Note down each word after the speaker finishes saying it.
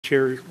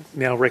Chair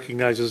now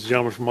recognizes the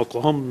gentleman from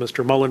Oklahoma,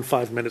 Mr. Mullin,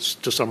 5 minutes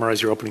to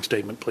summarize your opening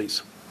statement,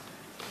 please.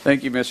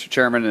 Thank you, Mr.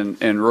 Chairman.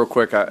 And real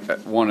quick, I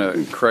want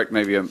to correct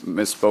maybe a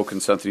misspoken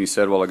something you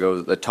said a while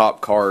ago. The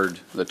top card,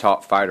 the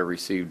top fighter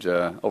received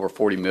over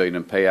 $40 million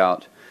in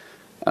payout.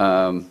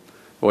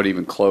 What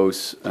even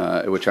close,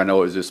 which I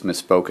know is just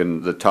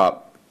misspoken. The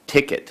top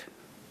ticket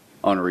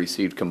owner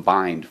received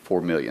combined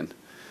 $4 million.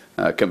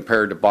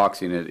 Compared to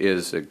boxing, it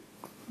is a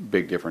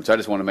big difference. I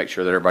just want to make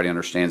sure that everybody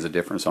understands the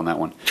difference on that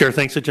one. Chair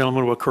thanks the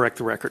gentleman. We'll correct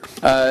the record.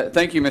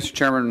 Thank you, Mr.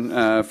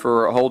 Chairman,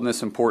 for holding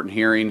this important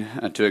hearing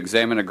to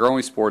examine a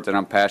growing sport that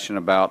I'm passionate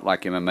about,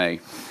 like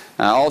MMA.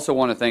 I also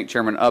want to thank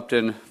Chairman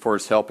Upton for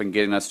his help in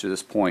getting us to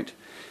this point.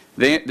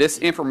 This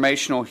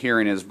informational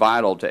hearing is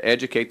vital to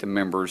educate the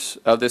members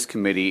of this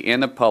committee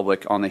and the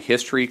public on the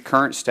history,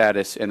 current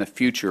status, and the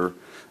future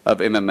of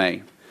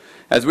MMA.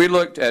 As we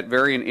looked at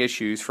varying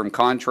issues from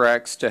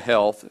contracts to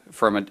health,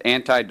 from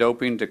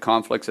anti-doping to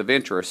conflicts of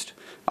interest,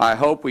 I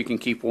hope we can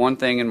keep one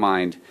thing in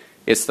mind.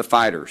 It's the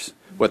fighters.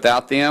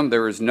 Without them,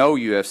 there is no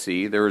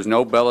UFC, there is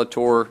no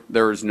Bellator,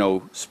 there is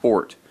no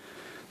sport.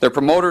 The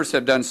promoters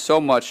have done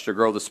so much to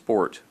grow the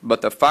sport,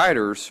 but the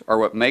fighters are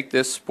what make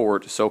this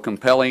sport so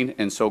compelling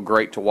and so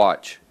great to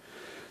watch.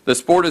 The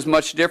sport is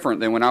much different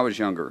than when I was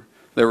younger.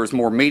 There was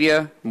more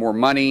media, more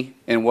money,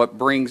 and with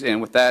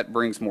that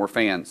brings more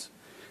fans.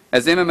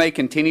 As MMA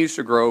continues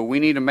to grow, we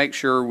need to make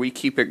sure we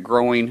keep it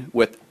growing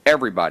with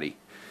everybody.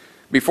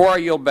 Before I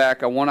yield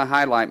back, I want to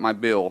highlight my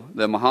bill,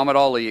 the Muhammad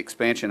Ali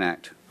Expansion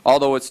Act.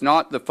 Although it's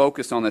not the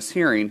focus on this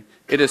hearing,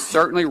 it is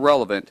certainly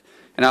relevant,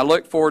 and I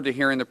look forward to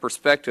hearing the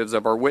perspectives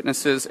of our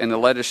witnesses and the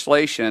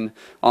legislation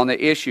on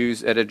the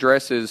issues it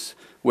addresses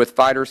with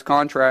fighters'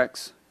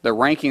 contracts, the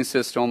ranking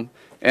system,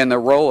 and the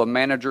role of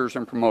managers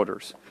and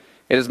promoters.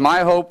 It is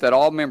my hope that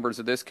all members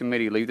of this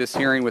committee leave this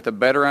hearing with a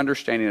better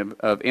understanding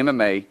of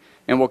MMA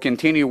and will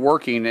continue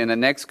working in the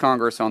next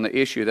Congress on the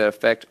issue that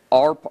affect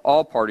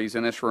all parties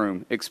in this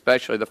room,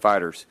 especially the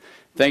fighters.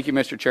 Thank you,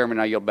 Mr. Chairman.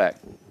 I yield back.